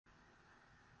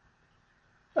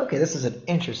Okay, this is an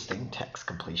interesting text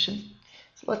completion.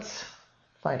 So let's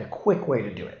find a quick way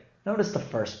to do it. Notice the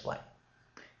first blank.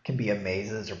 It can be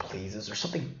amazes or pleases or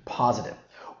something positive.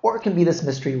 Or it can be this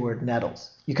mystery word nettles.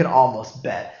 You can almost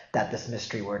bet that this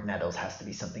mystery word nettles has to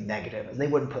be something negative, as they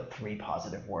wouldn't put 3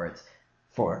 positive words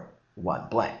for 1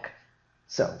 blank.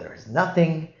 So there is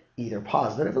nothing either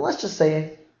positive, and let's just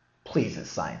say pleases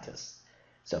scientists.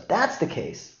 So if that's the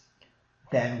case,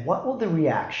 then what will the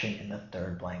reaction in the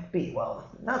third blank be? Well,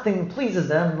 if nothing pleases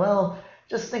them, well,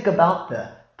 just think about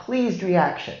the pleased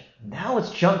reaction. Now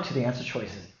let's jump to the answer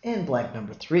choices in blank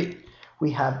number 3.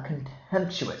 We have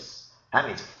contemptuous. That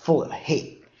means full of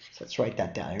hate. So let's write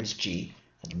that down. Here's G,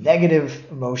 a negative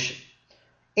emotion.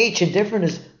 H, indifferent,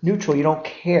 is neutral. You don't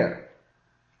care.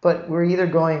 But we're either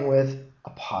going with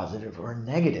a positive or a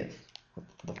negative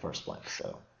for the first blank,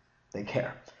 so they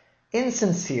care.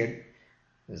 Insincere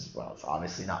is, well, it's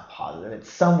obviously not positive. It's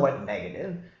somewhat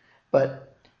negative,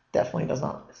 but definitely it's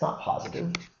not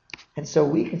positive. And so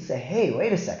we can say, hey,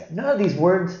 wait a second. None of these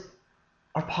words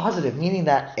are positive, meaning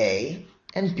that A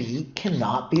and B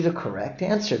cannot be the correct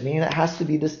answer, meaning that it has to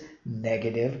be this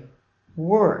negative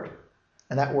word.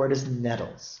 And that word is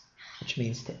nettles, which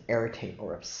means to irritate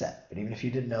or upset. But even if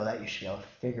you didn't know that, you should be able to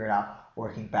figure it out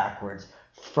working backwards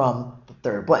from the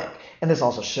third blank. And this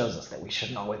also shows us that we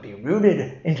shouldn't always be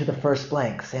rooted into the first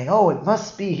blank, saying, oh, it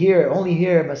must be here, only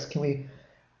here, must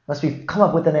we come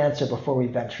up with an answer before we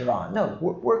venture on. No,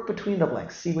 work between the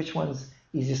blanks. See which one's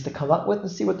easiest to come up with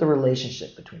and see what the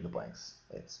relationship between the blanks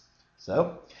is.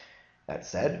 So, that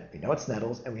said, we know it's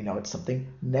nettles and we know it's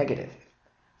something negative.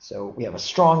 So we have a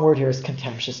strong word here is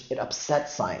contemptuous. It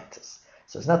upsets scientists.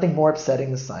 So there's nothing more upsetting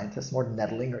than scientists, more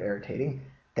nettling or irritating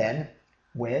than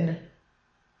when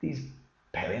these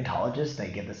paleontologists, they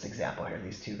give this example here,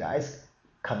 these 2 guys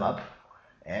come up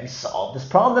and solve this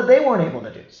problem that they weren't able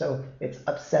to do. So it's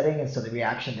upsetting, and so the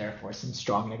reaction, therefore, is some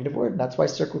strong negative word. And that's why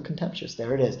circle contemptuous.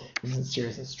 There it is. Insincere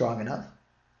isn't strong enough.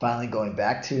 Finally, going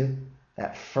back to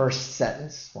that first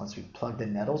sentence, once we've plugged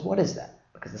in nettles, what is that?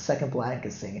 Because the second blank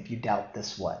is saying, if you doubt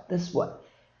this what? This what?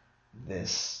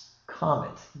 This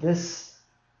comment, this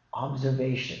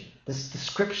observation, this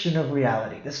description of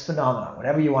reality, this phenomenon,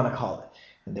 whatever you want to call it.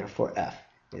 And therefore F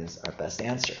is our best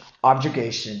answer.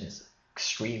 Objurgation is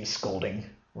extreme scolding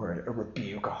or a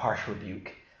rebuke, a harsh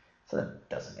rebuke. So that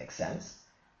doesn't make sense.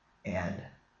 And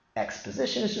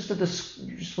exposition is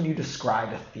just when you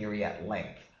describe a theory at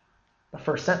length. The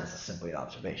first sentence is simply an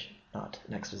observation, not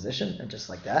an exposition. And just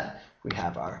like that, we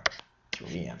have our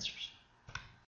 3 answers.